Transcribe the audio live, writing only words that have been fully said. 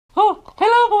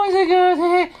boys and girls.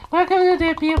 Welcome to the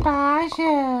DeadPewPie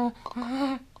show.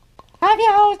 I'm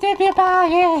your host,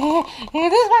 DeadPewPie.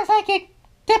 And this is my sidekick,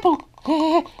 Deadpool.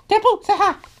 Deadpool, say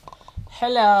hi.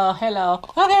 Hello.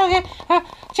 Okay.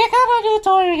 Check out our new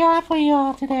toy we got for you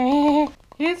all today.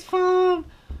 It's from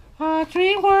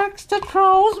Dreamworks, the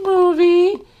Trolls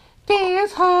movie.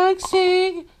 Dance, hug,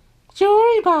 sing,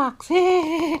 jewelry box.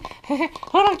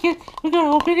 Hold on, kids. We're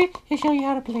gonna open it and show you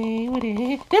how to play with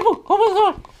it. Deadpool, open the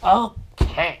door.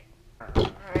 Okay.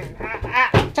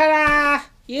 Ta-da!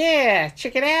 Yeah,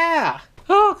 check it out.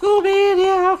 Oh, cool, man.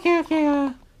 Yeah, okay.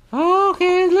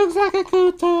 Okay, it looks like a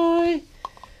cool toy.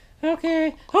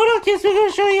 Okay. Hold on, kids. We're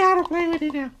gonna show you how to play with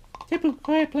it now. Deadpool,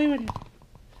 go ahead, play with it.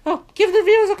 Oh, give the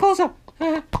viewers a close-up.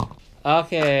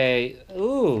 Okay.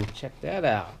 Ooh, check that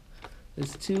out.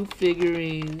 There's two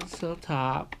figurines on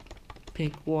top.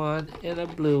 Pink one and a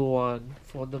blue one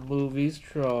for the movie's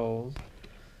Trolls.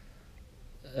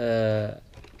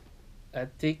 I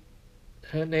think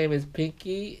her name is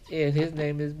Pinky and his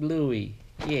name is Bluey.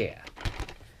 Yeah.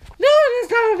 No, that's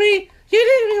not me. You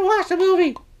didn't even watch the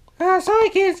movie. Sorry,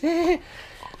 kids.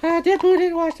 Deadpool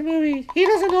didn't watch the movie. He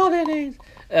doesn't know their names.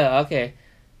 Okay.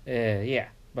 Yeah.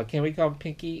 But can we call them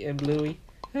Pinky and Bluey?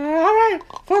 Alright.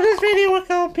 For this video, we'll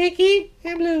call Pinky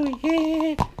and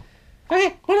Bluey.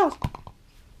 Okay, what else?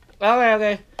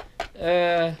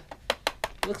 Okay.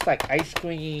 Looks like ice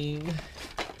cream.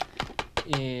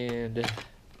 And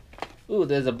ooh,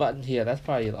 there's a button here. That's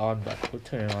probably an on button. We'll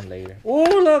turn it on later. Oh,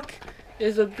 look!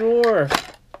 There's a drawer.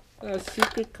 A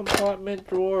secret compartment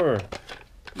drawer.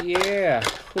 Yeah,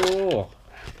 cool.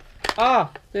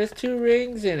 Ah, there's two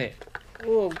rings in it.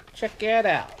 Oh, check that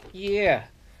out. Yeah.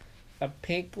 A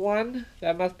pink one.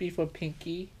 That must be for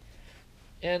Pinky.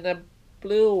 And a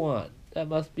blue one. That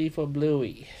must be for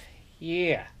Bluey.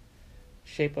 Yeah.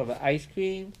 Shape of an ice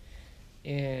cream.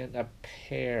 And a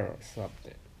pear or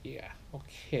something. Yeah.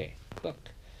 Okay. Look.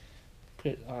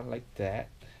 Put it on like that.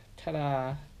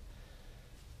 Ta-da.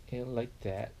 And like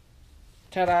that.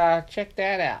 Ta-da. Check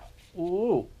that out.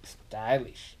 Ooh.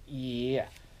 Stylish. Yeah.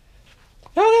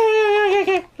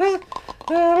 Okay. Let's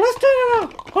turn it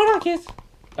on. Hold on, kids.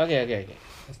 Okay.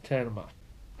 Let's turn them on.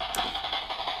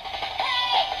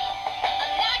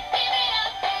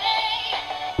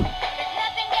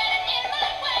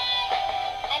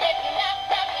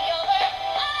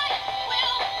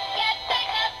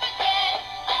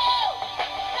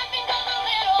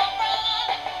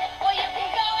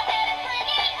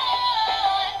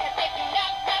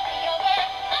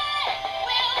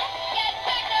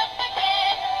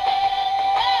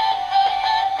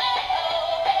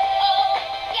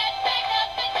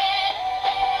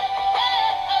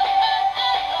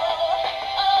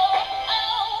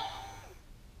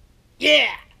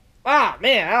 Yeah! Ah,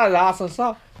 man, that was an awesome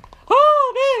song.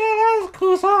 Oh, man, that was a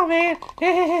cool song, man.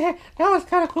 That was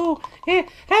kind of cool. Hey,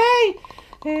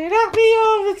 knock me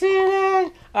over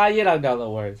today. You don't know the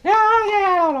words. Yeah,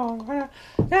 I don't know.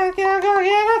 Gonna get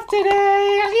up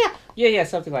today. Yeah,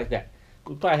 something like that.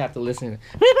 We probably have to listen.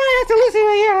 We might have to listen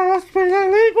again.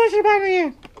 Let me push it back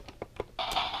again.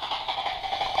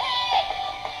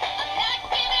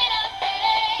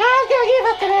 I'm gonna give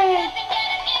up today.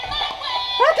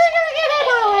 Nothing gonna get in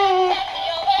my way.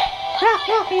 Knock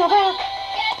me over.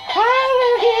 I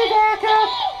will get back up.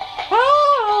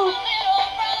 Oh,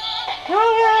 no,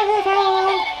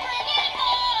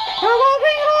 come on,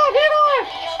 bring it on.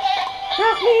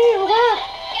 Knock me over.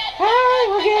 I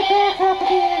will get back up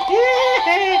again. Yeah,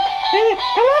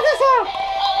 I love this song.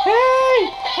 Hey,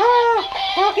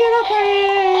 I'll get up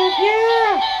again.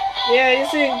 Yeah, you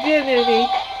sing good, Nudie.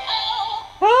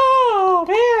 Oh,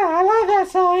 man, I love that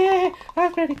song. Yeah,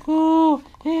 that's pretty cool.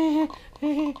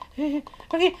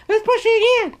 Okay, let's push it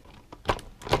again.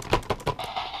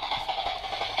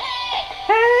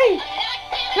 Hey,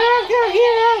 I'm gonna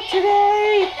get out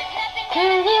today.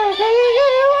 I'm gonna get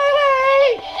away.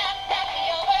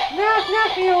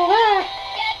 Knock me over.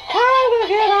 I will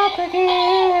get up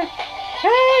again.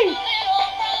 Hey,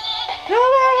 no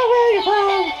matter where you're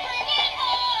from,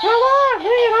 come on,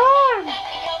 bring it on.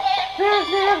 Knock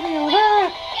me over.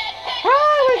 I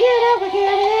will get up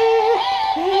again.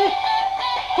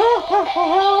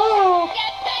 Oh.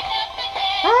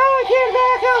 I will get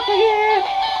back up again.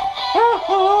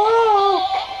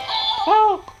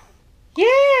 Oh.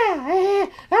 Yeah,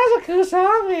 that was a cool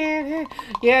song, man.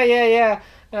 Yeah.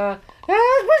 Let's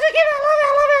push it again. I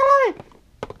love it.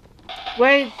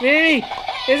 Wait, Nudie,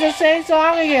 it's the same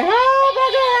song again. Oh, my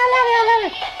God, I love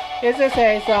it. It's the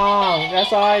same song.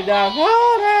 That's all I done.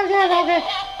 Okay.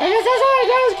 I guess that's all it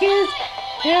does, kids.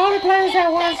 He only plays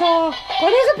that one song.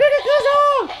 But it's a pretty good song.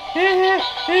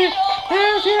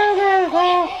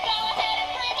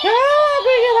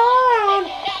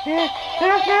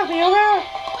 Knock me over.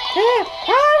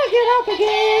 I will get up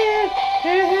again.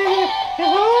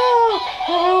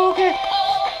 Okay.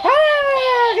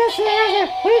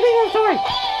 What do you think of the story?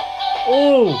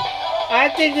 Ooh, I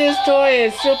think this toy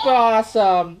is super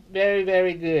awesome. Very,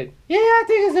 very good. Yeah, I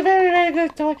think it's a very, very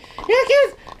good toy. Yeah,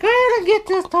 kids, go ahead and get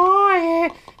this toy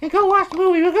and go watch the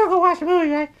movie. We're gonna go watch the movie,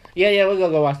 right? Yeah, we're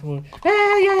gonna go watch the movie.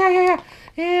 Yeah.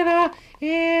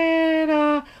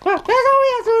 Well, that's all we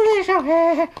have to do this show.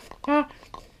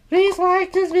 Please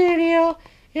like this video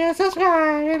and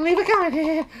subscribe and leave a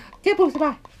comment. Get boosted,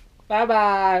 bye.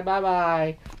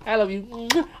 Bye. I love you. I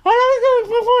love you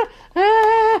too.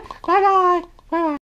 Bye. Bye.